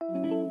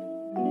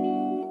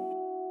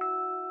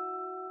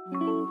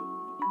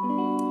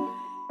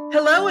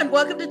Hello and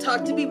welcome to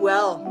Talk to Be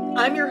Well.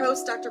 I'm your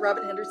host, Dr.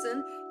 Robin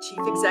Henderson, Chief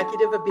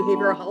Executive of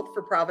Behavioral Health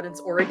for Providence,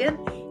 Oregon,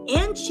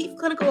 and Chief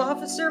Clinical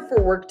Officer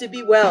for Work to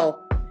Be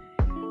Well.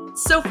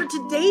 So for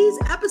today's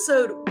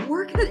episode,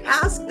 we're going to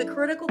ask the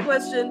critical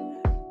question,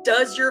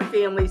 does your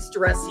family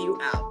stress you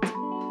out?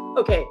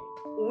 Okay,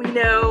 we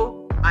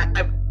know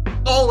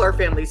all our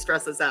families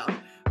stress us out,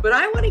 but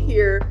I want to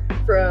hear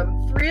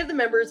from three of the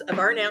members of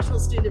our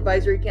National Student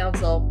Advisory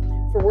Council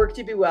for Work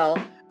to Be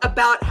Well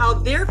about how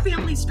their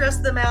family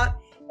stressed them out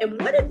and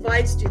what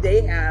advice do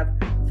they have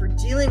for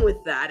dealing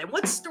with that and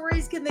what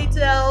stories can they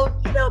tell,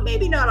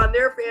 maybe not on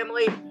their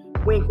family,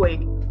 wink,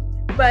 wink,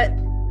 but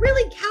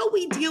really how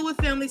we deal with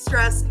family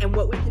stress and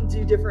what we can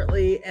do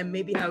differently and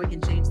maybe how we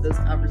can change those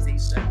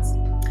conversations.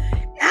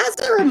 As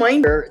a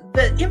reminder,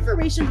 the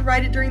information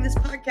provided during this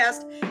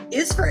podcast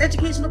is for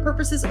educational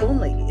purposes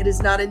only. It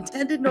is not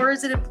intended nor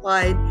is it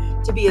implied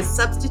to be a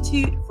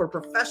substitute for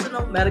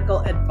professional medical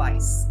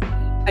advice.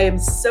 I am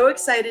so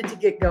excited to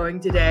get going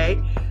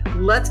today.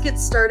 Let's get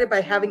started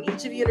by having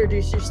each of you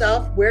introduce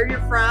yourself, where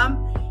you're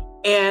from,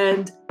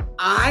 and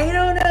I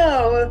don't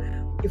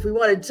know if we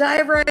want to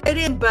dive right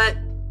in, but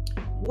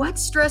what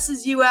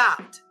stresses you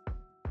out?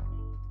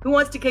 Who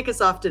wants to kick us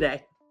off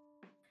today?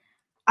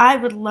 I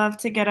would love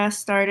to get us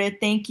started.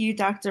 Thank you,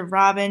 Dr.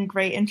 Robin.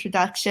 Great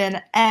introduction.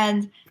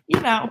 And,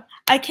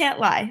 I can't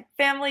lie.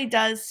 Family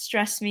does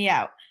stress me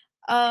out.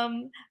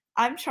 I'm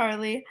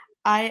Charlie.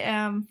 I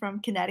am from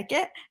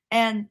Connecticut.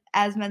 And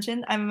as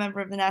mentioned, I'm a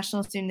member of the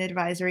National Student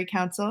Advisory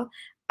Council.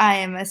 I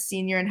am a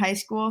senior in high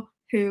school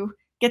who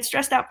gets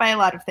stressed out by a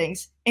lot of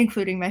things,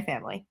 including my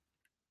family.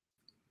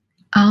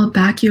 I'll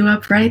back you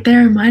up right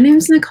there. My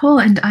name's Nicole,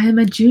 and I am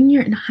a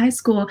junior in high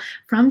school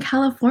from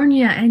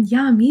California. And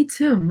yeah, me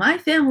too. My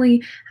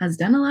family has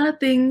done a lot of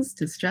things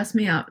to stress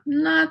me out.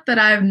 Not that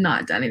I've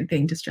not done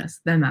anything to stress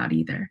them out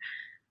either.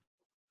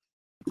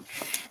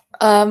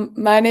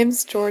 My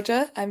name's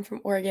Georgia. I'm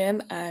from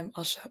Oregon. I'm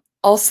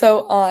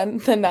also on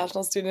the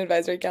National Student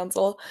Advisory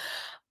Council.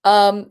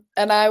 And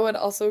I would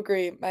also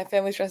agree. My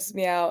family stresses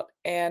me out,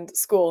 and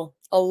school.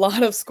 A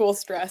lot of school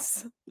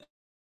stress.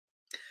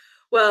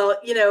 Well,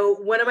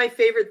 one of my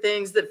favorite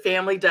things that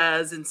family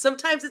does, and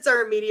sometimes it's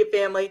our immediate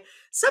family,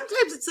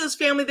 sometimes it's those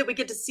family that we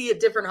get to see at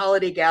different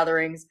holiday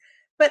gatherings.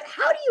 But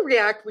how do you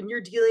react when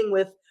you're dealing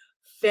with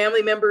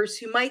family members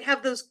who might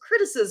have those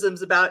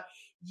criticisms about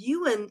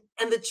you and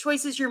the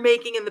choices you're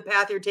making and the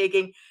path you're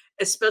taking,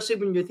 especially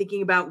when you're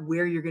thinking about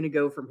where you're going to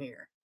go from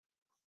here?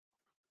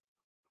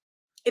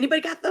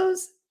 Anybody got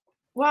those?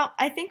 Well,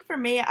 I think for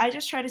me, I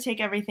just try to take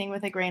everything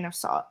with a grain of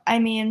salt. I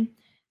mean,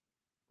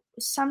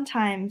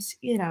 sometimes,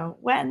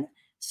 when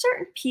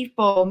certain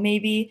people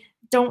maybe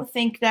don't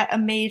think that a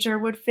major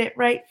would fit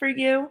right for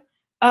you,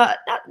 not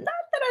that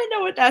I know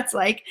what that's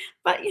like,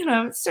 but,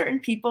 certain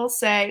people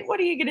say, what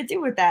are you going to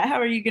do with that?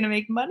 How are you going to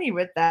make money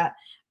with that?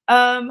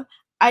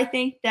 I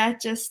think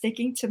that just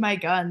sticking to my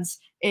guns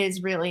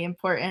is really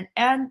important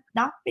and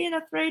not being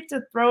afraid to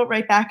throw it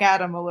right back at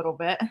them a little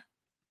bit.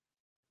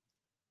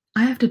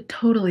 I have to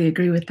totally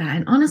agree with that.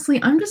 And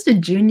honestly, I'm just a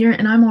junior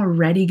and I'm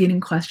already getting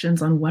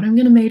questions on what I'm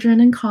going to major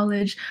in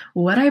college,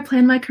 what I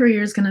plan my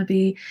career is going to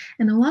be.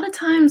 And a lot of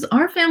times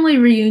our family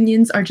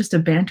reunions are just a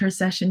banter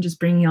session, just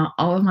bringing out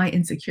all of my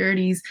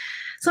insecurities.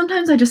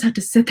 Sometimes I just have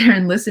to sit there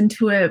and listen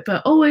to it.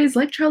 But always,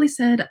 like Charlie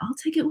said, I'll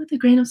take it with a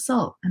grain of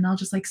salt and I'll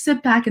just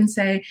sit back and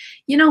say,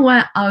 you know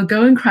what, I'll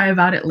go and cry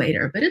about it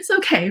later. But it's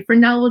okay. For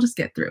now, we'll just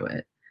get through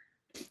it.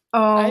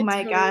 Oh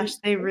my gosh,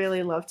 they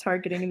really love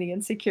targeting the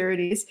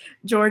insecurities.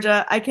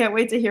 Georgia, I can't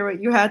wait to hear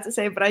what you had to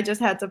say, but I just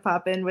had to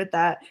pop in with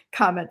that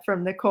comment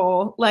from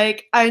Nicole.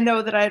 I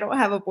know that I don't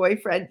have a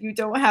boyfriend. You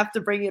don't have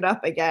to bring it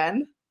up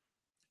again.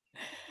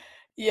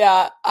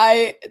 Yeah,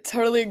 I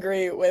totally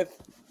agree with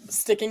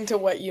sticking to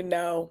what you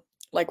know,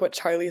 like what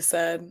Charlie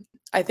said.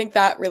 I think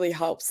that really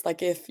helps.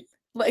 If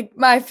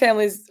my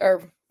family's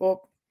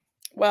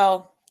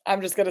well,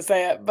 I'm just going to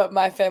say it, but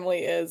my family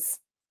is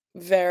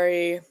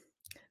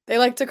they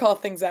like to call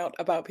things out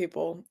about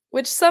people,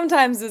 which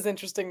sometimes is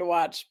interesting to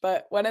watch,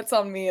 but when it's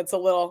on me, it's a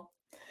little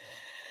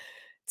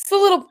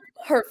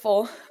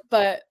hurtful,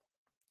 but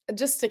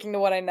just sticking to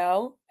what I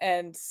know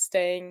and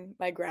staying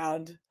my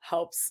ground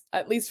helps,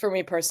 at least for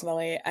me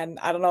personally. And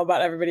I don't know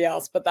about everybody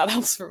else, but that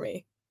helps for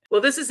me.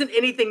 Well, this isn't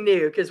anything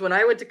new because when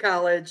I went to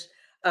college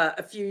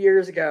a few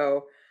years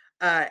ago,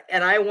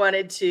 and I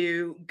wanted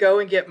to go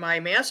and get my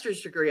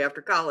master's degree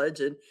after college,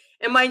 and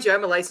mind you,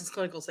 I'm a licensed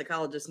clinical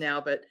psychologist now,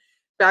 but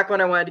back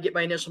when I wanted to get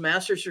my initial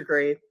master's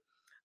degree,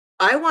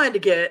 I wanted to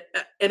get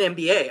an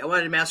MBA. I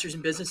wanted a master's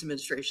in business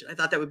administration. I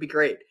thought that would be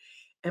great.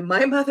 And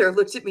my mother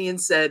looked at me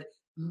and said,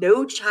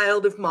 no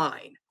child of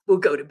mine will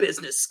go to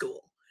business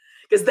school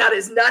because that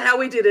is not how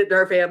we did it in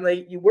our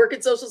family. You work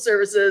in social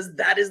services.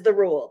 That is the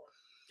rule.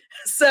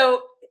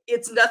 So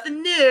it's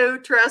nothing new.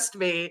 Trust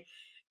me.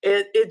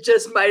 It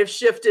just might have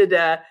shifted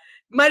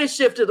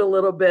a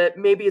little bit.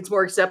 Maybe it's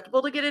more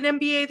acceptable to get an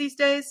MBA these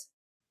days.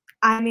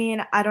 I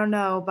mean, I don't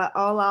know, but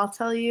all I'll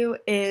tell you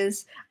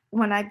is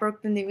when I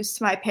broke the news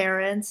to my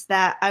parents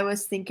that I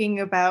was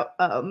thinking about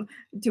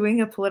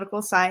doing a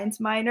political science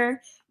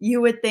minor, you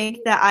would think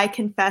that I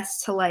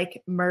confessed to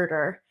like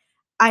murder.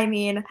 I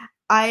mean,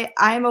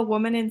 I'm a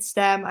woman in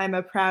STEM. I'm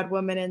a proud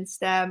woman in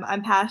STEM.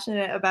 I'm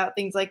passionate about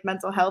things like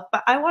mental health,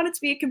 but I wanted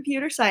to be a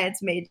computer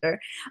science major.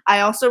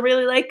 I also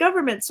really like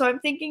government, so I'm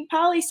thinking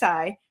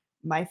poli-sci.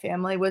 My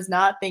family was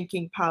not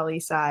thinking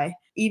poli-sci.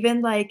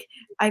 Even like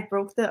I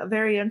broke the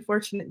very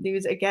unfortunate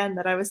news again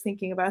that I was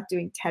thinking about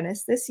doing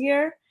tennis this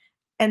year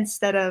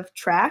instead of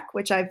track,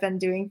 which I've been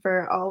doing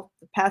for all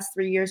the past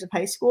 3 years of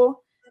high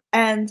school.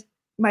 And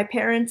my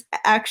parents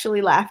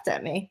actually laughed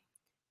at me.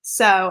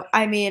 So,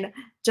 I mean,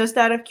 just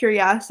out of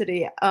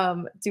curiosity,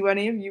 do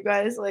any of you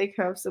guys like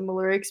have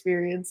similar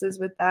experiences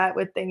with that,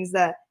 with things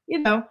that,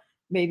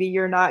 maybe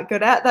you're not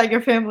good at that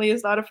your family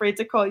is not afraid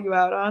to call you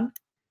out on?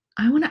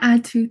 I want to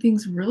add two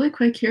things really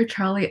quick here,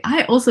 Charlie.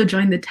 I also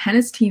joined the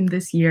tennis team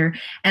this year,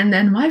 and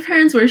then my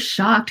parents were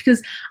shocked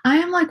because I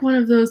am like one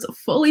of those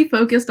fully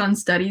focused on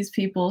studies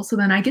people. So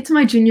then I get to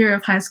my junior year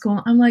of high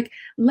school, I'm like,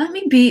 let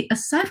me be,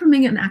 aside from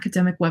being an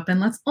academic weapon,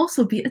 let's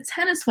also be a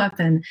tennis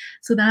weapon.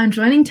 So then I'm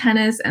joining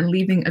tennis and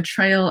leaving a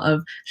trail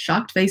of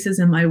shocked faces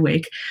in my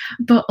wake.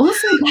 But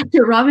also,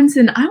 Dr.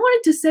 Robinson, I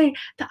wanted to say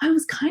that I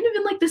was kind of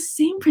in like the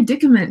same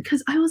predicament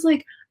because I was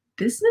like,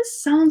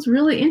 business sounds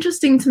really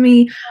interesting to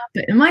me,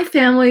 but in my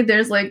family,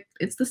 there's like,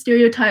 it's the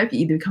stereotype,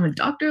 you either become a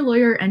doctor,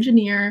 lawyer,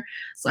 engineer.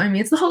 So, I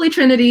mean, it's the Holy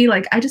Trinity.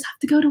 Like, I just have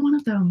to go to one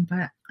of them.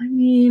 But I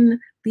mean,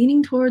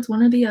 leaning towards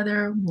one or the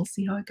other, we'll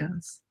see how it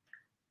goes.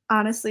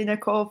 Honestly,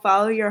 Nicole,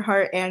 follow your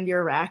heart and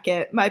your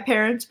racket. My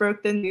parents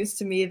broke the news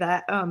to me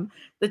that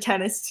the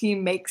tennis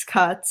team makes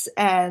cuts,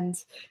 and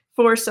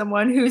for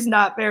someone who's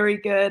not very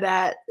good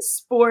at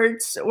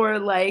sports or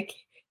like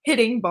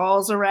hitting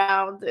balls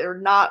around or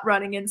not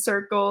running in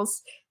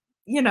circles,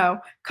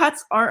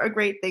 cuts aren't a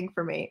great thing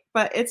for me,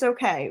 but it's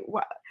okay.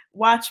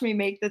 Watch me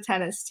make the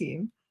tennis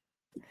team.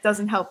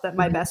 Doesn't help that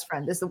my best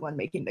friend is the one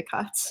making the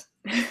cuts.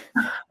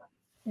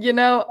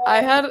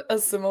 I had a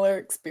similar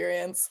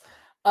experience.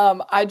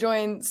 I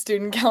joined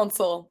student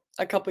council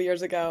a couple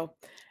years ago,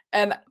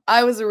 and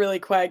I was a really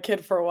quiet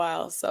kid for a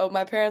while. So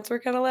my parents were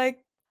kind of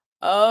like,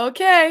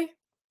 okay,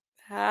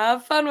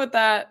 have fun with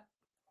that.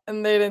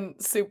 And they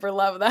didn't super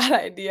love that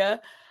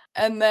idea.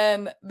 And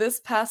then this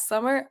past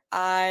summer,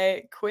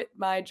 I quit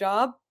my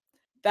job.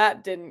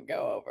 That didn't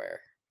go over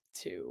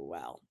too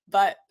well.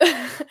 But,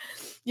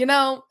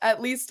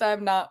 at least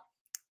I'm not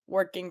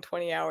working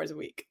 20 hours a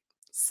week.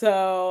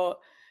 So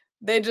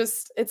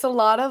it's a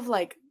lot of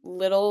like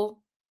little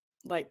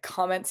like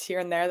comments here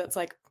and there that's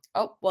like,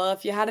 oh, well,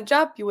 if you had a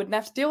job, you wouldn't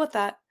have to deal with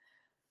that.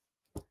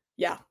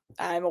 Yeah,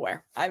 I'm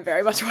aware. I'm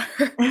very much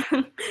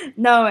aware.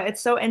 No,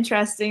 it's so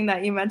interesting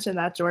that you mentioned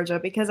that, Georgia,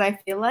 because I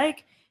feel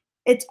like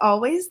it's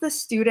always the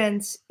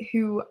students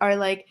who are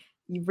like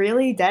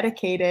really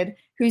dedicated,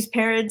 whose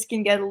parents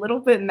can get a little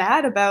bit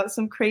mad about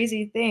some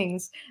crazy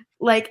things.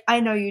 Like, I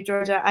know you,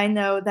 Georgia. I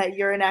know that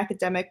you're an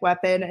academic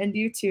weapon, and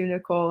you too,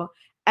 Nicole.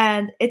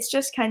 And it's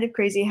just kind of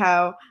crazy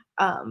how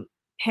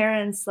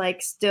parents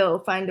like still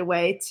find a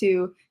way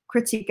to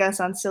critique us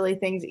on silly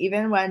things,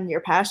 even when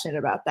you're passionate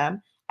about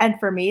them. And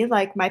for me,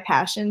 like my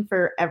passion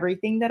for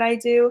everything that I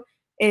do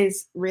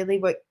is really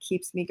what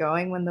keeps me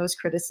going when those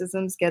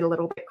criticisms get a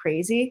little bit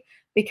crazy.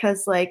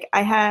 Because like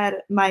I had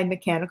my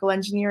mechanical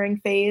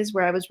engineering phase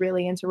where I was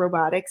really into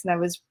robotics and I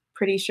was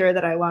pretty sure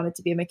that I wanted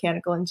to be a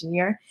mechanical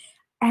engineer.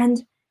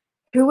 And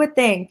who would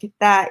think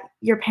that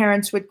your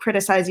parents would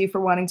criticize you for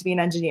wanting to be an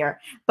engineer?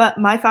 But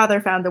my father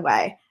found a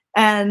way.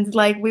 And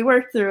like we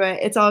worked through it.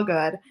 It's all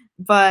good.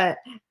 But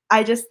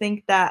I just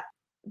think that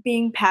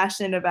being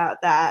passionate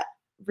about that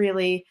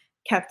really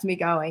kept me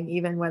going,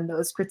 even when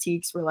those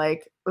critiques were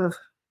like, ugh,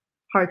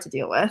 hard to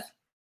deal with.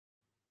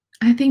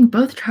 I think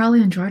both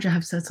Charlie and Georgia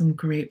have said some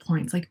great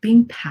points, like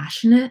being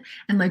passionate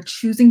and like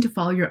choosing to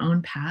follow your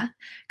own path.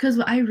 Because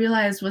what I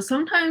realized was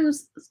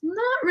sometimes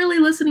not really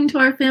listening to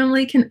our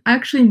family can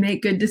actually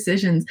make good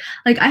decisions.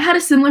 Like I had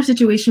a similar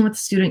situation with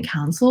student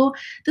council.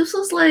 This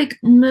was like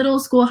middle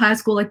school, high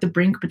school, like the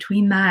brink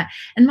between that.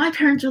 And my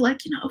parents were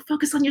like,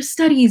 focus on your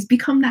studies,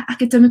 become that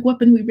academic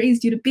weapon we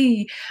raised you to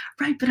be.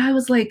 Right. But I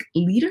was like,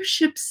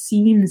 leadership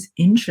seems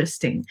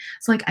interesting.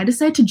 So like I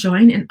decided to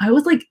join, and I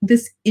was like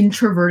this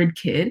introverted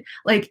kid.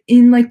 Like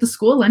in like the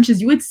school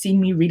lunches, you would see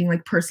me reading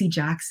like Percy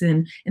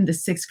Jackson in the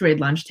 6th grade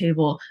lunch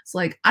table. So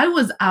like I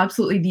was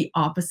absolutely the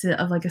opposite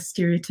of like a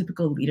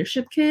stereotypical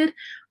leadership kid.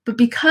 But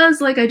because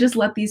like I just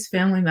let these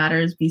family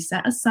matters be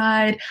set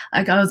aside,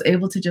 like I was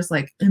able to just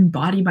like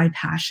embody my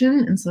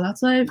passion. And so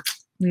that's why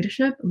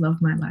leadership, love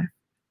my life.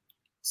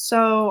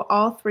 So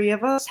all three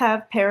of us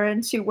have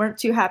parents who weren't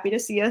too happy to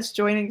see us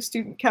joining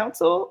student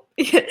council.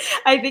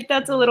 I think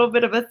that's a little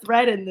bit of a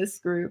thread in this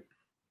group.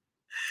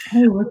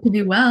 Hey, work to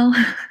do well.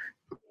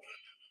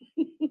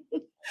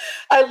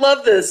 I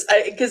love this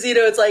because,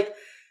 it's like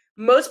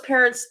most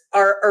parents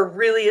are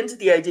really into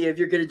the idea of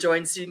you're going to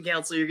join student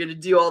council, you're going to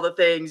do all the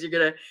things, you're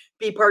going to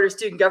be part of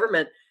student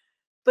government.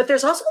 But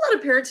there's also a lot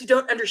of parents who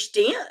don't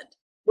understand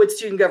what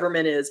student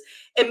government is.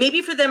 And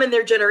maybe for them in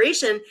their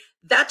generation,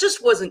 that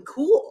just wasn't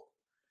cool.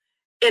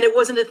 And it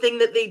wasn't a thing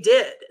that they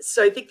did.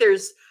 So I think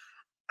there's,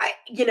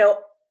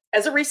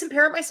 as a recent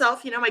parent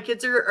myself, my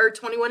kids are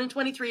 21 and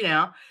 23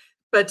 now,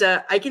 but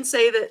I can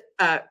say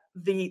that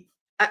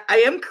I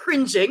am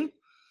cringing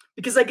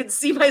because I can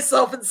see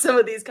myself in some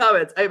of these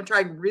comments. I am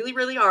trying really,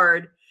 really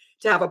hard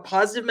to have a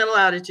positive mental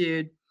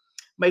attitude.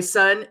 My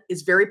son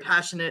is very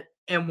passionate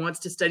and wants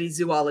to study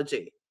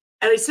zoology.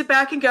 And I sit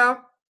back and go,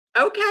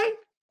 okay,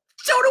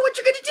 don't know what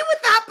you're going to do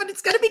with that, but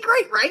it's going to be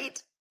great,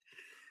 right?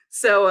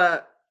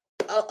 So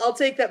I'll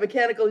take that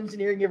mechanical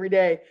engineering every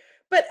day.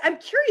 But I'm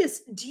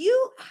curious,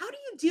 how do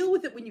you deal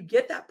with it when you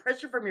get that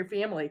pressure from your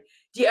family?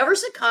 Do you ever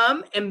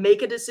succumb and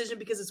make a decision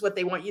because it's what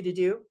they want you to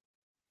do?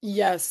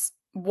 Yes,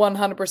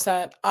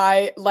 100%.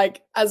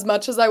 As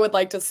much as I would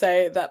like to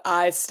say that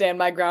I stand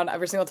my ground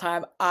every single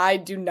time, I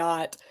do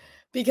not.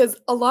 Because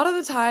a lot of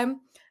the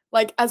time,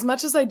 as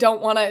much as I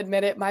don't want to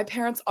admit it, my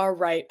parents are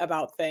right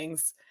about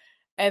things.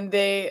 And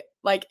they,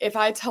 if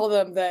I tell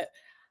them that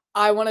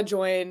I want to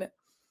join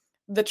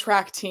the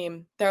track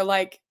team, they're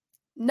like,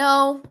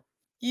 no,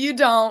 you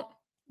don't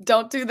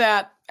do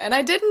that. And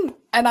I didn't,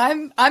 and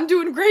I'm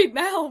doing great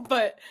now,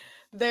 but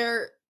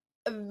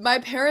my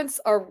parents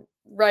are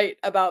right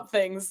about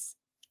things,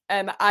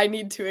 and I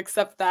need to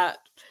accept that,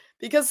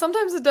 because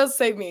sometimes it does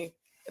save me.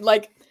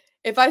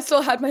 If I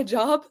still had my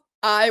job,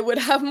 I would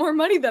have more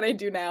money than I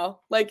do now.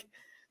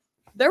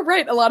 They're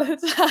right a lot of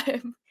the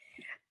time.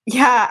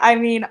 Yeah, I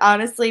mean,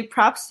 honestly,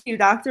 props to you,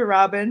 Dr.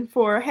 Robin,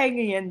 for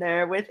hanging in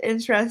there with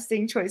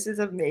interesting choices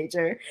of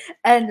major.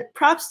 And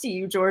props to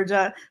you,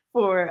 Georgia,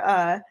 for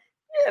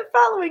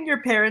following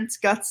your parents'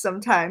 guts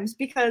sometimes,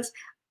 because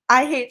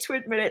I hate to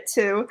admit it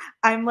too.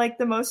 I'm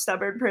the most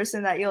stubborn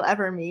person that you'll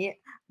ever meet,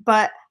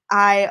 but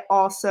I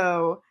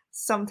also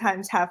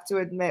sometimes have to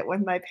admit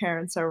when my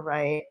parents are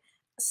right.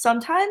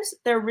 Sometimes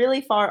they're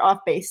really far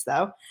off base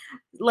though.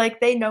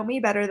 They know me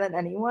better than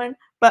anyone.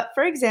 But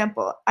for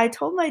example, I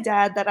told my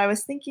dad that I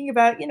was thinking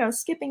about,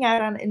 skipping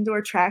out on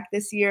indoor track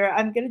this year.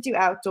 I'm going to do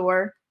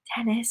outdoor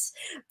tennis,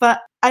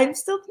 but I'm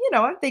still,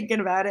 I'm thinking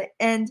about it.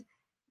 And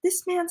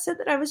this man said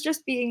that I was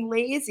just being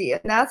lazy,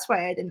 and that's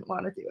why I didn't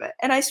want to do it.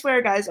 And I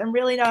swear, guys, I'm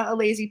really not a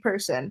lazy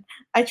person.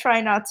 I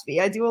try not to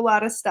be. I do a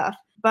lot of stuff.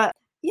 But,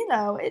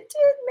 it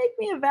did make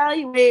me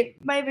evaluate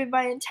maybe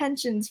my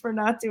intentions for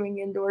not doing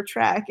indoor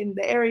track and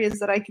the areas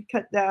that I could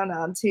cut down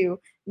on to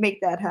make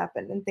that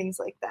happen and things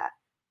like that.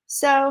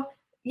 So,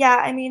 yeah,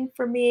 I mean,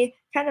 for me,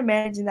 kind of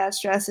managing that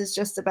stress is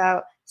just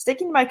about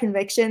sticking to my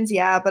convictions,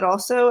 yeah, but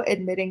also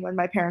admitting when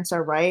my parents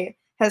are right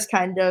has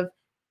kind of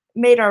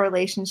made our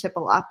relationship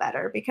a lot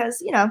better,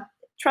 because,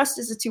 trust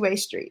is a two-way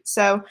street.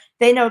 So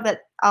they know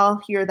that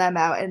I'll hear them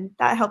out, and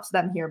that helps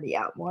them hear me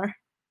out more.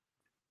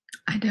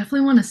 I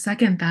definitely want to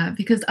second that,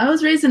 because I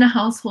was raised in a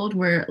household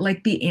where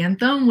the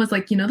anthem was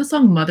the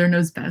song Mother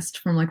Knows Best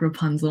from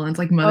Rapunzel, and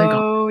it's Mother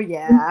God. Oh,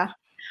 yeah.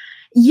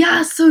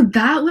 Yeah, so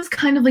that was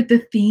kind of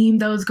the theme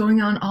that was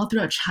going on all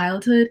throughout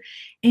childhood.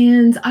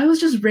 And I was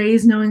just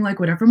raised knowing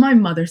whatever my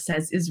mother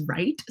says is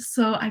right.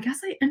 So I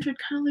guess I entered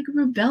kind of a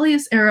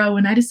rebellious era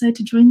when I decided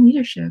to join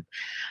leadership.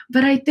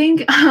 But I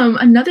think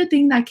another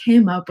thing that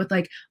came up with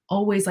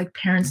always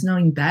parents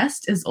knowing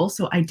best is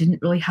also I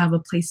didn't really have a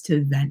place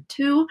to vent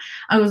to.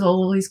 I was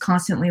always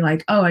constantly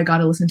oh, I got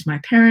to listen to my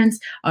parents.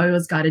 I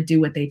always got to do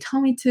what they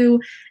tell me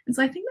to. And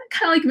so I think that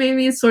kind of made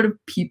me a sort of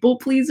people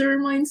pleaser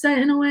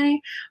mindset in a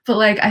way.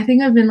 But I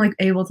think I've been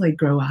able to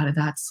grow out of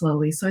that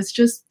slowly. So it's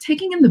just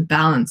taking in the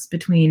balance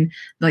between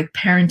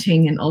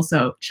parenting and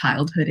also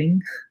childhooding.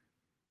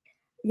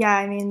 Yeah,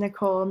 I mean,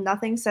 Nicole,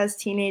 nothing says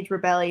teenage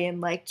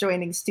rebellion like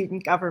joining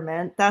student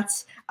government.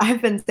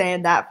 I've been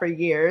saying that for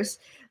years,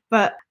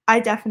 but I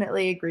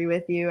definitely agree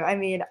with you. I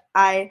mean,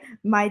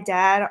 my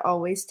dad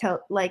always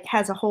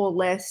has a whole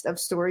list of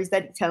stories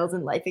that he tells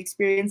and life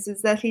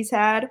experiences that he's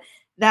had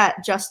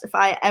that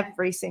justify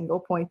every single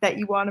point that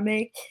you want to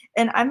make.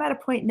 And I'm at a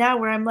point now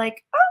where I'm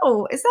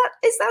oh, is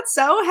that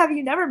so? Have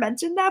you never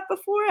mentioned that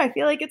before? I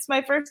feel like it's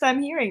my first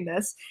time hearing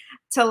this,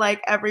 to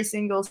every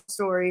single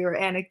story or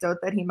anecdote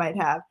that he might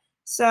have.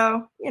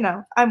 So,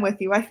 I'm with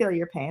you. I feel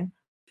your pain.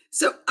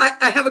 So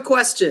I have a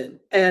question,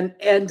 and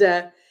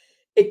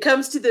it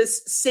comes to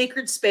this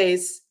sacred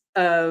space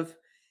of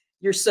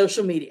your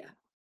social media.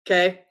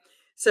 Okay.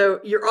 So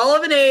you're all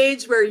of an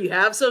age where you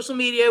have social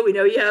media. We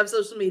know you have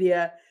social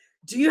media.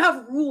 Do you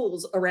have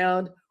rules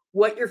around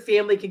what your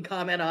family can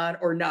comment on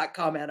or not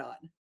comment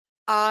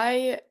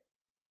on?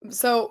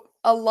 So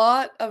a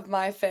lot of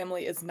my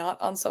family is not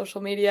on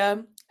social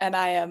media, and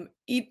I am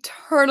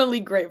eternally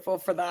grateful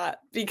for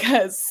that,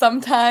 because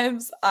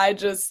sometimes they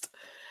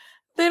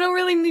don't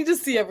really need to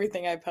see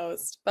everything I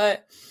post.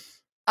 But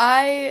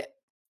I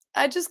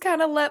just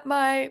kind of let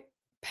my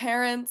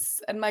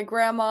parents and my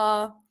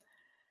grandma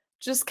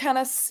just kind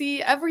of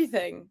see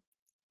everything.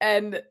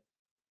 And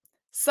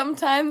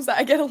sometimes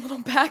I get a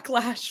little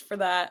backlash for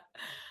that.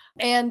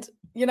 And,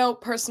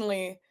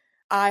 personally,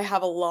 I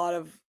have a lot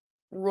of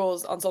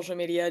rules on social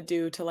media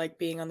due to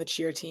being on the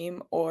cheer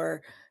team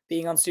or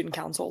being on student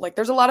council, like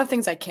there's a lot of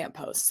things I can't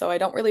post. So I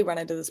don't really run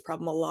into this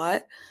problem a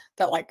lot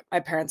that like my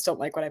parents don't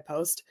like what I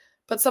post.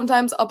 But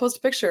sometimes I'll post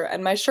a picture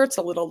and my shirt's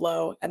a little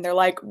low and they're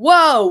like,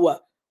 whoa,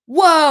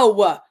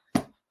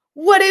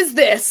 what is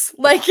this?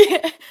 Like,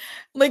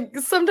 like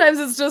sometimes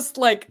it's just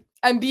like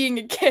I'm being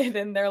a kid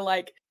and they're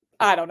like,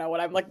 I don't know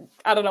what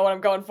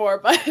I'm going for,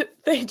 but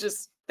they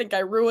just think I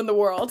ruin the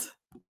world.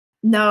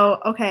 No,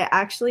 okay,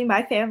 actually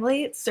my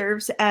family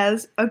serves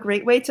as a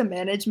great way to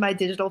manage my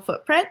digital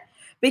footprint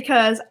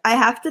because I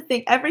have to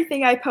think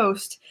everything I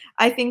post,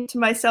 I think to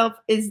myself,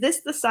 is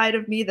this the side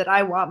of me that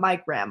I want my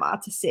grandma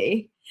to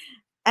see?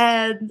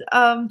 And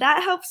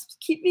that helps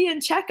keep me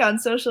in check on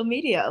social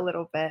media a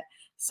little bit.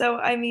 So,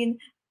 I mean,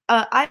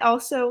 I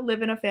also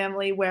live in a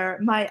family where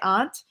my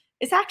aunt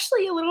is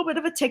actually a little bit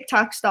of a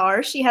TikTok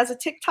star. She has a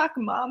TikTok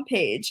mom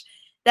page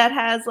that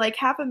has like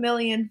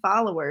 500,000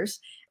 followers.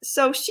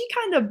 So she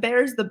kind of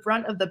bears the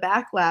brunt of the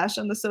backlash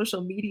on the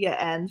social media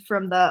end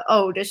from the,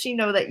 oh, does she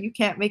know that you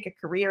can't make a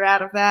career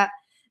out of that?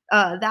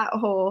 That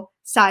whole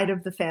side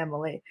of the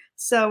family.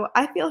 So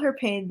I feel her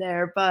pain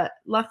there, but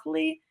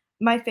luckily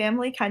my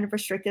family kind of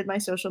restricted my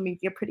social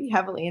media pretty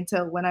heavily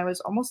until when I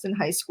was almost in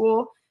high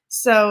school.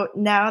 So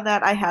now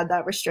that I had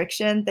that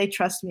restriction, they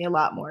trust me a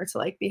lot more to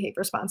like behave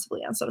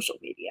responsibly on social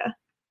media.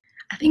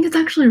 I think it's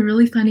actually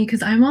really funny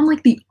because I'm on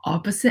like the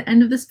opposite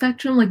end of the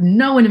spectrum. Like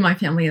no one in my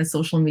family has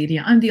social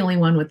media. I'm the only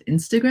one with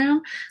Instagram.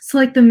 So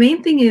like the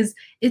main thing is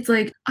it's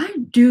like I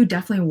do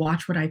definitely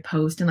watch what I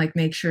post and like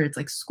make sure it's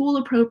like school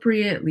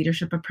appropriate,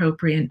 leadership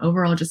appropriate, and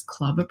overall just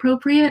club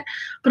appropriate.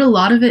 But a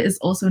lot of it is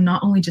also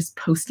not only just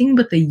posting,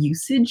 but the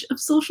usage of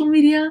social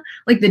media,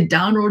 like the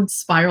downward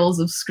spirals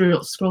of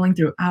scrolling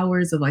through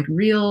hours of like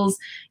reels,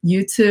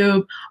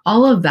 YouTube,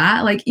 all of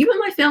that. Like even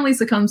my family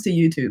succumbs to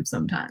YouTube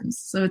sometimes.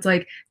 So it's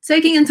like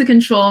taking into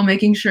control,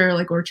 making sure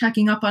like we're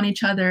checking up on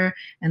each other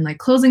and like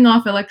closing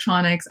off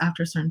electronics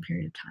after a certain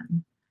period of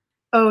time.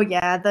 Oh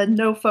yeah, the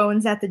no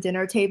phones at the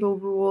dinner table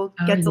rule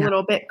gets a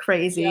little bit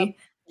crazy.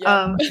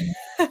 Yep.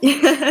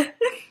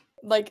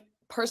 Like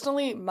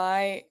personally,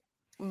 my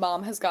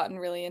mom has gotten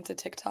really into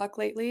TikTok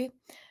lately,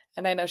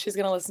 and I know she's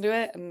gonna listen to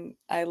it, and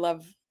I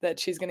love that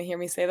she's gonna hear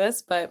me say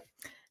this, but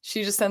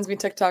she just sends me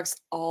TikToks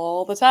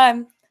all the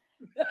time.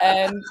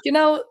 And you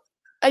know,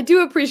 I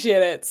do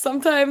appreciate it.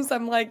 Sometimes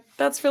I'm like,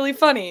 that's really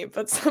funny,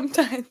 but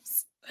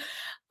sometimes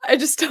I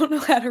just don't know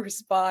how to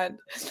respond.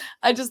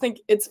 I just think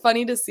it's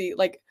funny to see,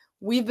 like,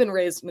 we've been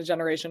raised in a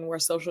generation where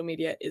social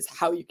media is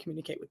how you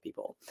communicate with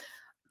people.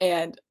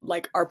 And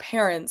like our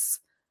parents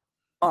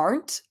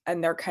aren't,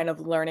 and they're kind of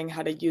learning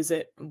how to use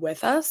it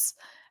with us.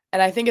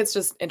 And I think it's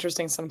just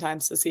interesting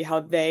sometimes to see how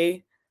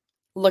they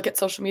look at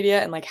social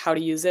media and like how to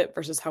use it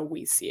versus how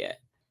we see it.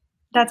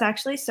 That's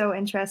actually so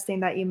interesting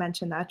that you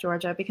mentioned that,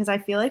 Georgia, because I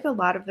feel like a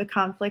lot of the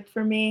conflict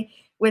for me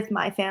with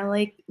my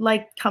family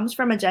like comes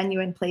from a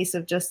genuine place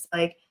of just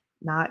like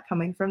not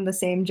coming from the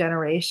same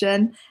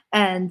generation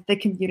and the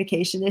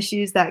communication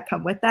issues that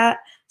come with that.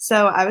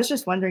 So I was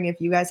just wondering if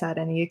you guys had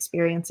any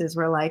experiences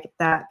where like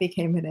that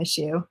became an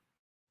issue.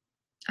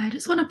 I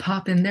just want to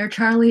pop in there,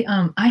 Charlie.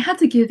 I had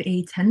to give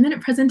a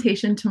 10-minute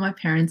presentation to my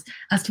parents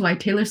as to why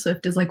Taylor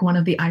Swift is like one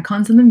of the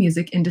icons in the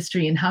music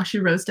industry and how she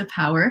rose to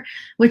power,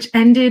 which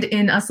ended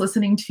in us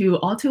listening to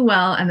All Too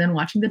Well and then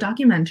watching the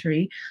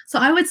documentary. So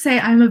I would say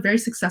I'm a very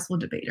successful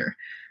debater.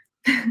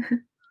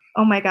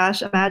 Oh my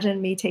gosh,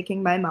 imagine me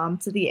taking my mom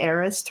to the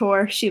Eras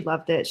tour. She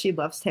loved it. She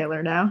loves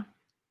Taylor now.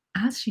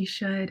 As she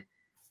should.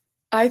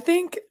 I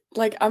think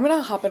like I'm going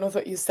to hop in with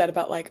what you said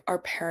about like our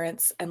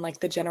parents and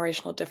like the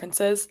generational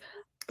differences.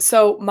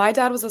 So my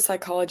dad was a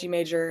psychology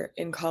major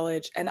in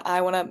college and I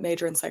want to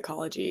major in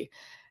psychology.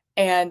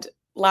 And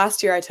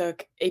last year I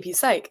took AP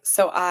Psych.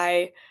 So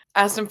I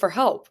asked him for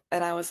help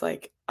and I was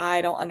like,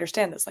 I don't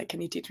understand this. Like,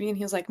 can you teach me? And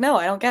he was like, no,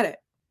 I don't get it.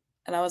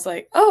 And I was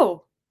like,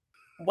 oh,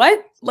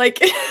 what? Like,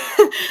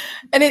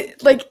 and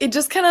it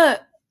just kind of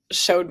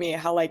showed me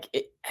how like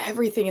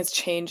everything has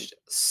changed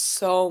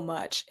so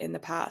much in the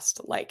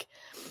past, like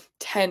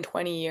 10,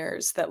 20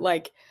 years that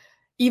like,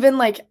 even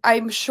like,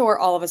 I'm sure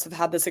all of us have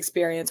had this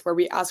experience where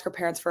we ask our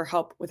parents for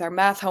help with our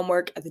math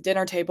homework at the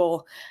dinner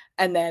table.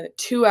 And then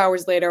 2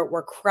 hours later,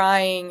 we're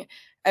crying.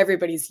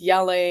 Everybody's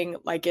yelling.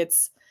 Like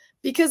it's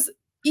because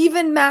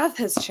even math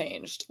has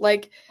changed.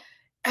 Like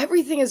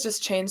everything has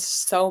just changed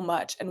so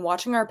much. And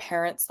watching our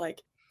parents,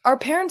 like our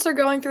parents are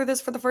going through this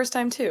for the first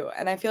time too.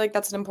 And I feel like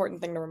that's an important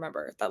thing to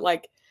remember that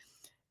like,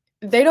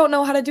 they don't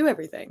know how to do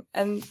everything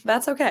and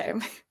that's okay.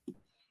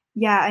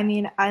 Yeah, I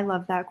mean, I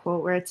love that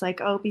quote where it's like,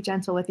 "Oh, be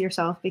gentle with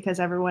yourself because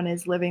everyone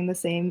is living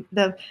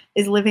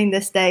is living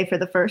this day for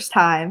the first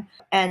time."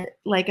 And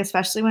like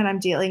especially when I'm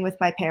dealing with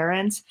my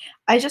parents,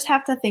 I just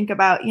have to think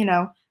about,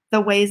 the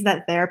ways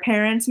that their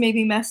parents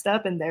maybe messed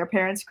up and their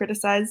parents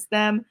criticized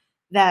them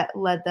that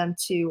led them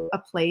to a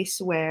place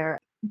where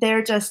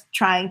they're just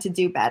trying to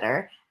do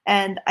better.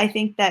 And I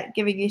think that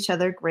giving each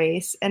other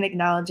grace and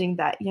acknowledging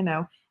that,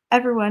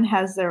 everyone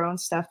has their own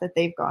stuff that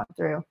they've gone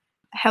through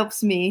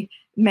helps me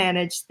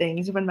manage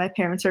things when my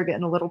parents are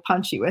getting a little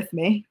punchy with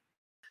me.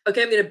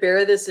 Okay, I'm going to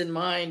bear this in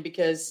mind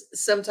because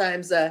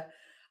sometimes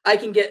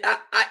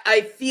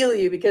I feel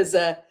you because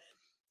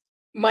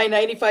my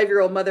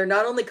 95-year-old mother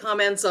not only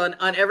comments on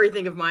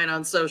everything of mine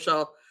on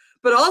social,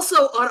 but also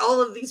on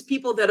all of these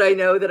people that I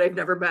know that I've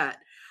never met,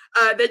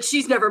 that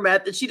she's never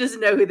met, that she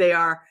doesn't know who they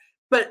are.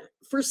 But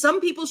for some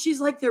people, she's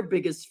like their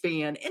biggest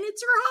fan, and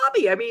it's her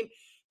hobby. I mean,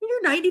 when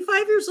you're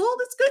 95 years old,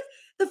 it's good.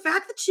 The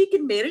fact that she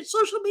can manage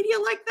social media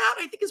like that,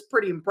 I think is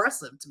pretty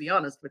impressive, to be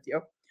honest with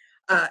you.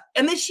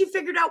 And then she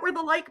figured out where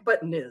the like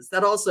button is.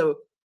 That also,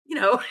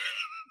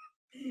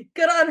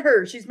 good on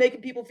her. She's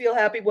making people feel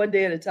happy one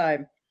day at a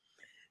time.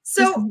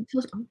 So,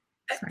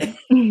 sorry.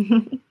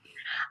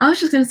 I was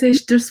just going to say,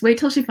 just wait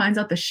till she finds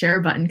out the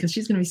share button because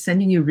she's going to be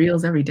sending you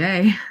reels every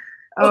day.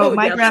 Oh,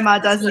 my grandma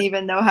doesn't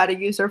even know how to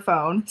use her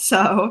phone,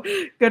 so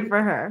good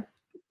for her.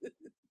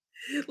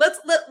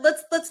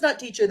 Let's not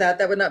teach her that.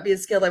 That would not be a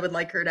skill I would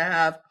like her to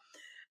have.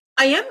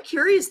 I am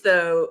curious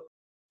though.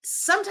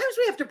 Sometimes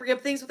we have to bring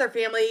up things with our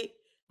family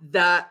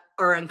that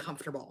are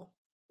uncomfortable.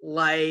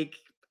 Like,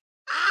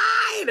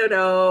 I don't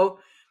know.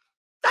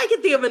 I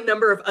can think of a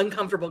number of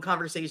uncomfortable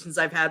conversations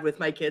I've had with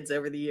my kids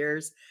over the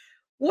years.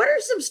 What are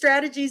some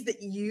strategies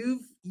that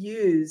you've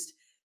used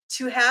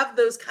to have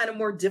those kind of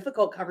more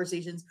difficult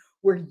conversations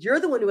where you're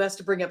the one who has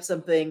to bring up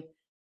something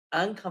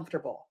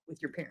uncomfortable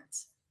with your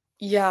parents?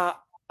 Yeah,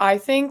 I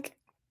think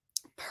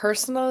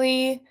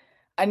personally,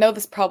 I know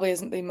this probably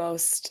isn't the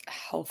most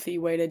healthy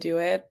way to do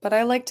it, but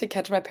I like to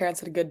catch my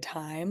parents at a good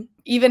time.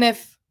 Even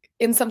if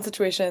in some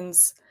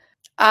situations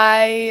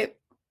I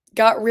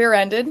got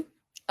rear-ended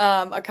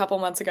a couple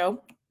months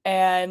ago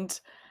and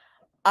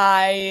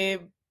I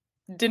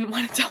didn't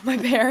want to tell my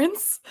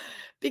parents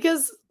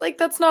because like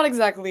that's not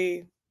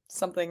exactly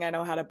something I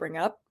know how to bring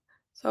up.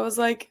 So I was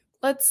like,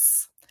 I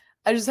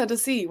just had to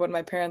see when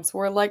my parents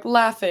were like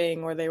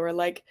laughing or they were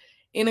like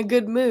in a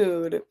good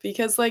mood,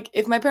 because like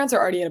if my parents are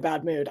already in a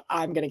bad mood,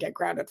 I'm going to get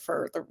grounded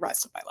for the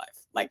rest of my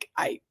life. Like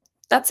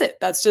that's it.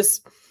 That's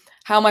just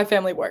how my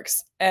family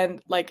works.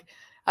 And like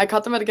I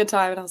caught them at a good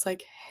time and I was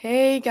like,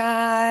 "Hey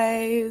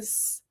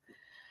guys,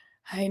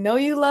 I know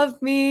you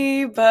love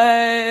me,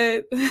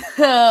 but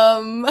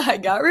I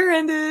got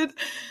rear-ended."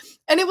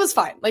 And it was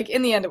fine. Like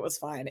in the end, it was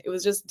fine. It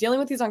was just dealing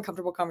with these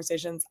uncomfortable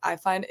conversations. I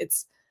find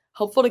it's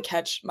helpful to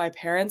catch my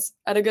parents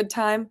at a good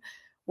time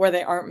where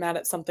they aren't mad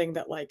at something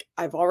that like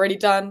I've already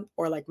done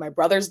or like my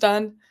brother's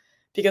done.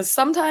 Because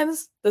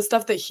sometimes the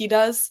stuff that he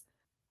does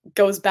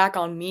goes back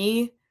on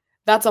me.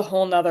 That's a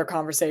whole nother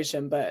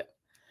conversation, but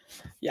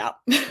yeah.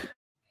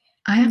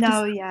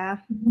 Yeah.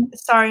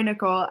 Sorry,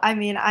 Nicole. I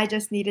mean, I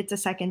just needed to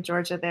second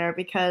Georgia there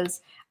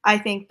because I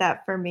think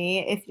that for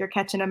me, if you're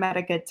catching them at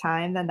a good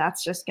time, then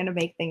that's just going to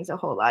make things a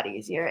whole lot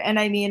easier. And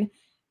I mean,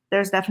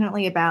 there's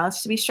definitely a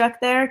balance to be struck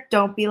there.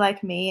 Don't be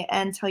like me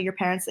and tell your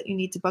parents that you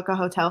need to book a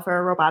hotel for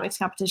a robotics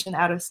competition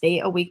out of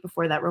state a week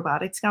before that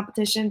robotics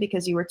competition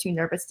because you were too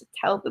nervous to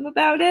tell them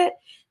about it.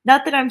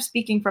 Not that I'm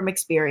speaking from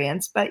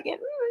experience, but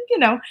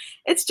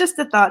it's just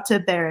a thought to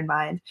bear in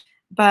mind.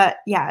 But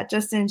yeah,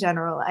 just in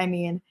general, I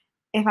mean,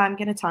 if I'm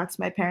going to talk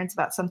to my parents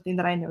about something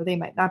that I know they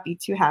might not be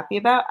too happy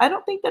about, I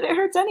don't think that it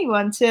hurts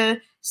anyone to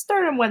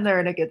start them when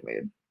they're in a good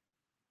mood.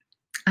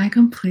 I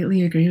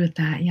completely agree with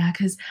that. Yeah,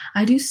 because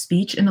I do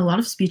speech in a lot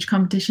of speech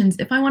competitions.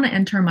 If I want to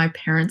enter, my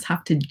parents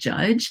have to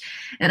judge.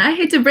 And I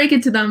hate to break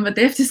it to them, but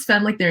they have to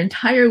spend like their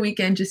entire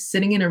weekend just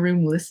sitting in a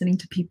room listening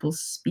to people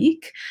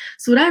speak.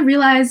 So what I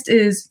realized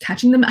is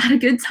catching them at a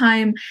good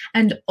time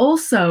and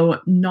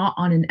also not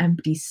on an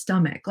empty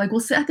stomach. Like we'll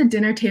sit at the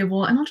dinner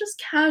table and I'll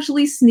just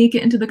casually sneak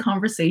it into the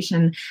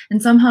conversation.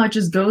 And somehow it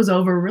just goes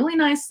over really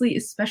nicely,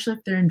 especially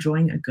if they're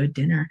enjoying a good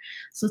dinner.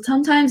 So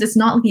sometimes it's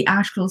not the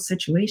actual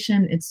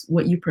situation, it's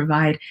what you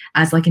provide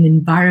as like an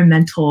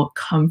environmental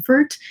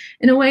comfort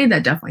in a way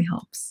that definitely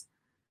helps.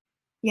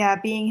 Yeah,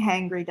 being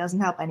hangry doesn't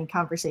help any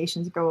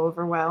conversations go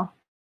over well.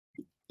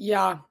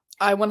 Yeah,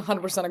 I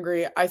 100%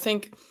 agree. I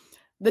think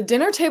the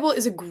dinner table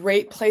is a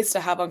great place to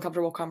have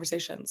uncomfortable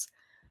conversations.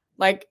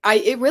 Like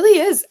it really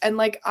is. And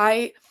like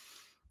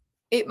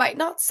it might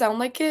not sound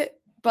like it,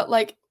 but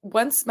like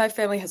once my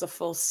family has a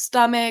full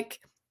stomach,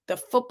 the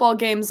football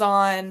game's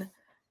on,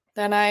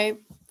 then I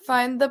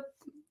find the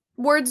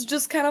words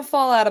just kind of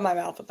fall out of my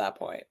mouth at that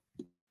point.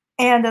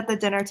 And at the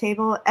dinner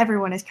table,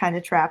 everyone is kind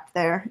of trapped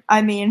there.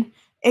 I mean,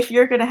 if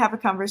you're going to have a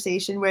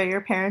conversation where your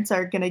parents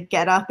are going to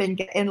get up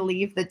and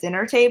leave the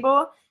dinner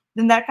table,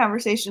 then that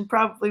conversation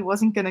probably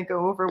wasn't going to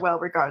go over well,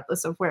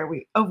 regardless of where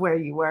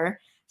you were.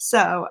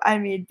 So, I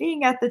mean,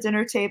 being at the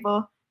dinner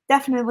table,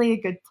 definitely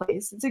a good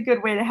place. It's a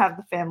good way to have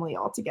the family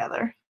all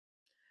together.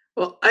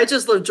 Well, I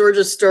just love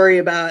Georgia's story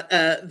about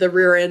the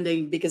rear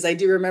ending because I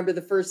do remember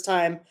the first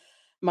time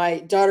my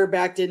daughter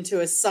backed into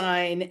a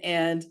sign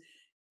and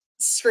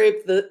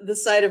scraped the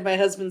side of my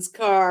husband's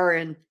car.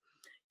 And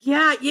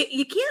yeah,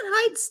 you can't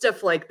hide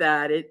stuff like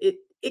that.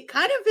 It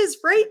kind of is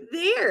right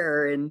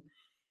there. And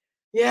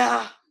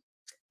yeah,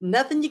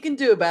 nothing you can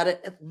do about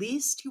it. At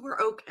least you were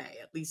okay.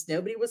 At least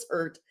nobody was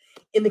hurt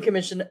in the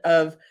commission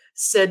of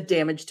said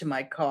damage to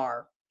my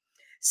car.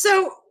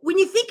 So when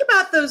you think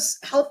about those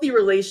healthy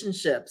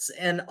relationships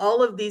and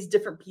all of these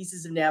different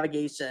pieces of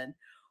navigation,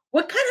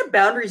 What kind of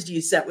boundaries do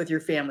you set with your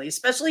family,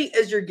 especially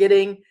as you're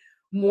getting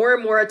more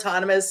and more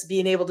autonomous,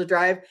 being able to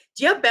drive?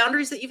 Do you have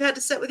boundaries that you've had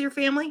to set with your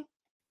family?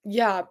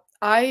 Yeah,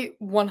 I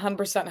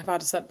 100% have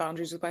had to set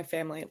boundaries with my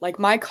family. Like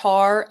my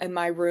car and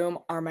my room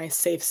are my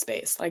safe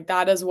space. Like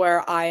that is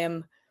where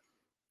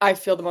I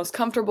feel the most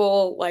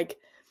comfortable. Like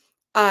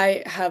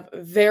I have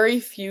very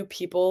few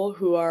people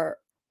who are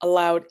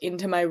allowed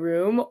into my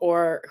room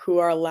or who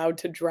are allowed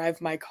to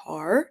drive my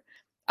car.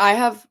 I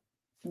have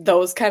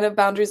those kind of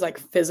boundaries, like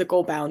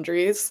physical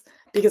boundaries,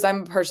 because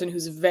I'm a person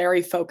who's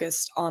very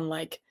focused on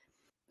like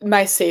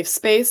my safe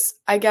space,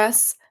 I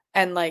guess.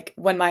 And like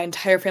when my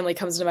entire family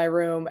comes into my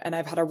room and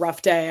I've had a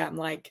rough day, I'm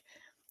like,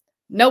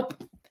 nope,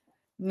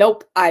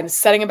 I'm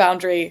setting a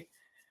boundary.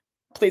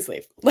 Please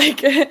leave.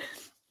 Like, and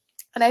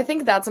I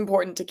think that's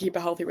important to keep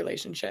a healthy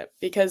relationship,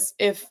 because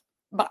if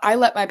I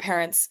let my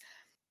parents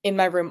in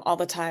my room all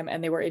the time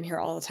and they were in here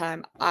all the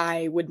time,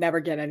 I would never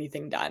get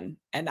anything done.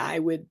 And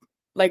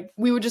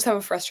we would just have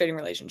a frustrating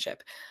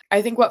relationship.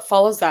 I think what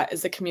follows that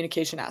is the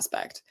communication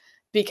aspect,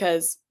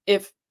 because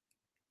if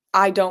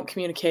I don't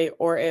communicate,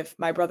 or if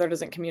my brother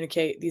doesn't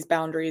communicate these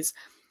boundaries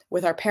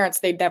with our parents,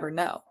 they'd never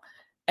know.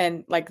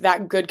 And like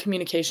that good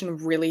communication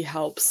really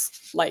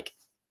helps like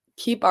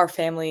keep our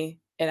family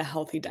in a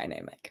healthy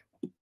dynamic.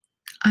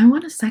 I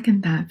want to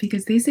second that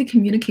because they say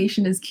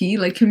communication is key.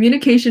 Like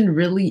communication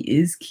really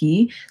is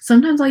key.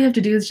 Sometimes all you have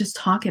to do is just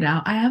talk it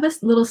out. I have a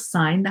little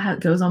sign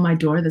that goes on my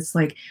door that's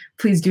like,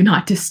 please do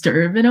not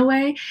disturb, in a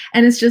way.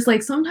 And it's just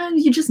like,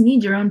 sometimes you just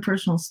need your own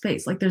personal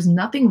space. Like there's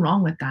nothing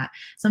wrong with that.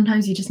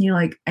 Sometimes you just need to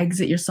like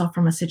exit yourself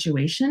from a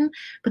situation,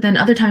 but then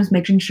other times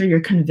making sure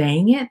you're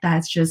conveying it.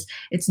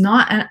 It's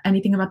not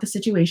anything about the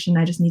situation.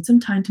 I just need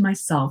some time to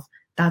myself.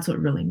 That's what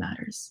really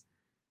matters.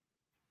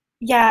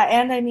 Yeah,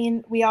 and I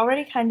mean, we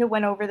already kind of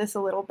went over this a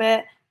little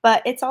bit,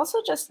 but it's also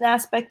just an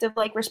aspect of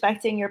like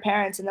respecting your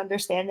parents and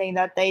understanding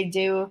that they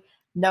do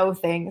know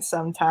things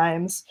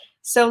sometimes.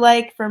 So,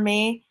 like for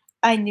me,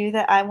 I knew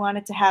that I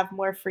wanted to have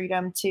more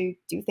freedom to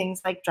do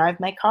things like drive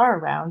my car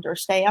around or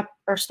stay up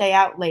or stay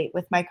out late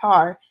with my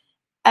car.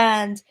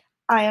 And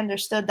I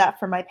understood that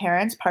for my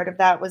parents, part of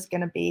that was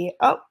going to be,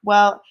 oh,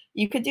 well,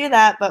 you could do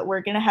that, but we're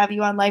going to have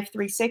you on Life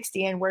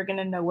 360 and we're going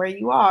to know where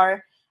you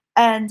are.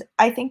 And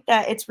I think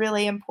that it's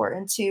really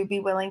important to be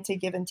willing to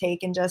give and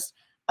take and just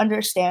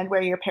understand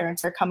where your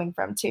parents are coming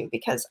from too.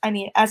 Because I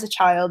mean, as a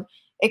child,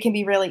 it can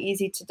be really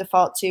easy to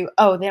default to,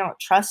 oh, they don't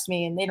trust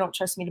me and they don't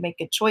trust me to make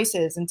good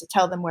choices and to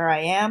tell them where I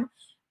am.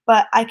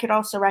 But I could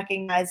also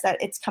recognize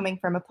that it's coming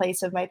from a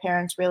place of my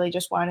parents really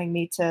just wanting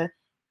me to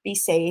be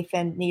safe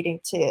and needing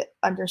to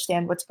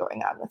understand what's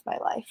going on with my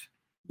life.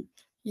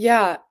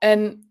 Yeah.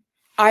 And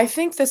I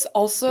think this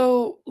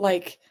also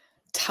like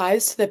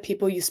ties to the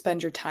people you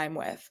spend your time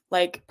with.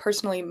 Like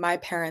personally, my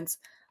parents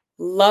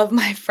love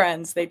my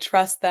friends. They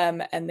trust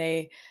them and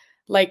they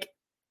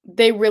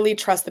really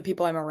trust the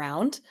people I'm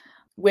around,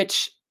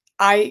 which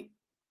I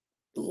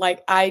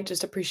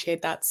just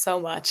appreciate that so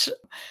much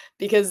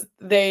because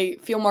they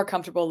feel more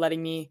comfortable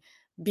letting me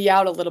be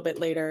out a little bit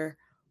later,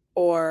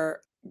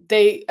 or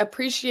they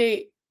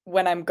appreciate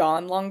when I'm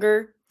gone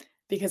longer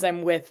because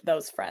I'm with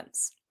those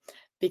friends,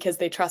 because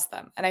they trust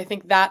them. And I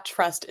think that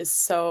trust is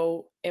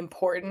so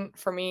important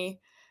for me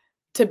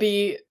to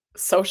be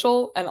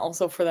social, and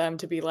also for them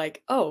to be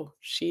like, oh,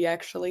 she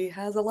actually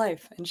has a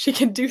life and she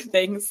can do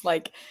things.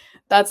 Like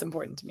that's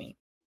important to me.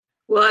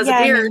 Well, as a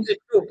parent,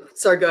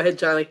 sorry, go ahead,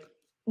 Charlie.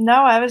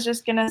 No, I was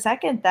just going to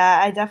second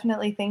that. I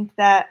definitely think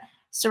that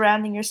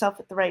surrounding yourself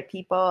with the right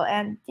people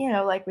and,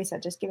 like we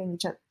said, just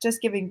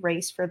giving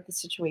grace for the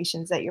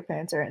situations that your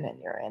parents are in and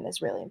you're in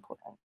is really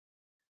important.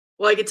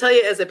 Well, I can tell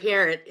you as a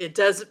parent, it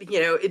does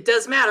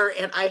matter.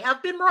 And I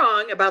have been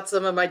wrong about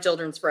some of my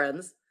children's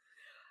friends.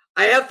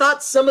 I have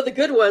thought some of the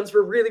good ones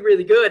were really,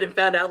 really good and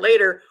found out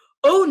later,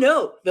 oh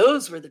no,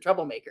 those were the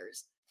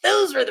troublemakers.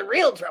 Those were the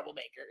real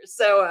troublemakers.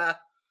 So,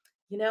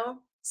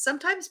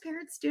 sometimes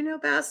parents do know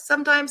best.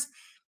 Sometimes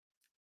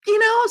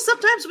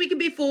we can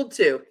be fooled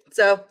too.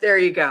 So there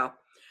you go.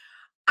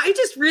 I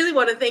just really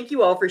want to thank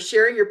you all for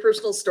sharing your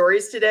personal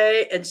stories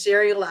today and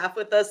sharing a laugh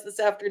with us this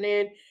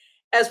afternoon,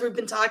 as we've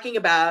been talking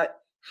about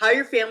how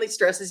your family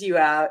stresses you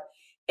out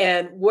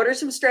and what are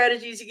some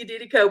strategies you can do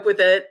to cope with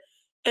it,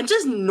 and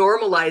just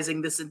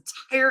normalizing this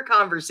entire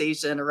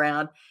conversation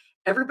around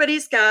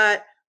everybody's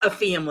got a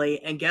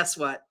family. And guess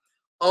what?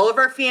 All of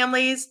our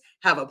families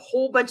have a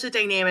whole bunch of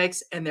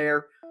dynamics and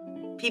they're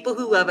people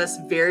who love us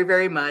very,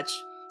 very much.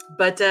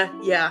 But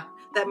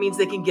that means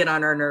they can get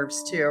on our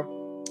nerves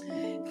too.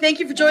 Thank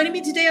you for joining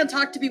me today on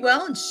Talk to Be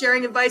Well and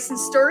sharing advice and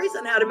stories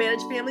on how to manage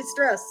family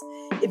stress.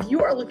 If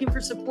you are looking for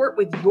support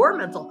with your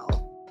mental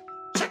health,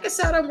 check us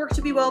out on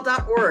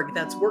worktobewell.org.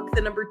 That's work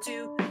the number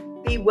 2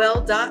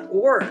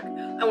 bewell.org.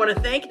 I want to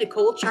thank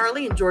Nicole,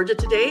 Charlie, and Georgia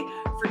today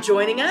for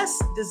joining us.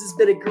 This has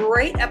been a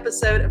great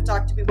episode of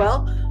Talk to Be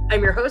Well.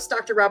 I'm your host,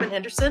 Dr. Robin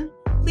Henderson.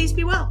 Please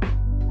be well.